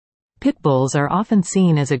Pitbulls are often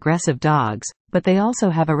seen as aggressive dogs, but they also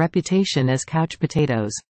have a reputation as couch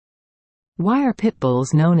potatoes. Why are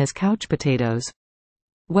pitbulls known as couch potatoes?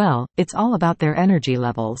 Well, it's all about their energy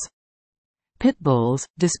levels. Pitbulls,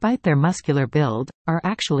 despite their muscular build, are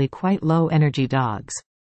actually quite low-energy dogs.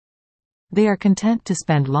 They are content to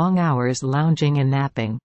spend long hours lounging and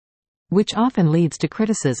napping, which often leads to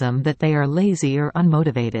criticism that they are lazy or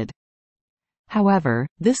unmotivated. However,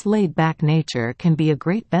 this laid-back nature can be a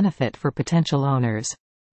great benefit for potential owners.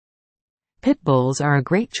 Pitbulls are a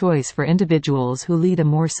great choice for individuals who lead a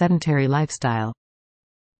more sedentary lifestyle,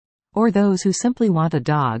 or those who simply want a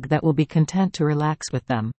dog that will be content to relax with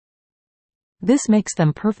them. This makes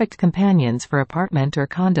them perfect companions for apartment or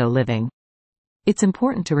condo living. It's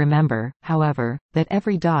important to remember, however, that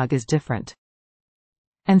every dog is different,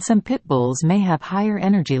 and some pitbulls may have higher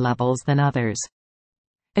energy levels than others.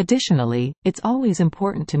 Additionally, it's always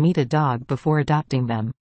important to meet a dog before adopting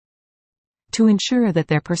them, to ensure that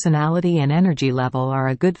their personality and energy level are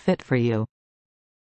a good fit for you.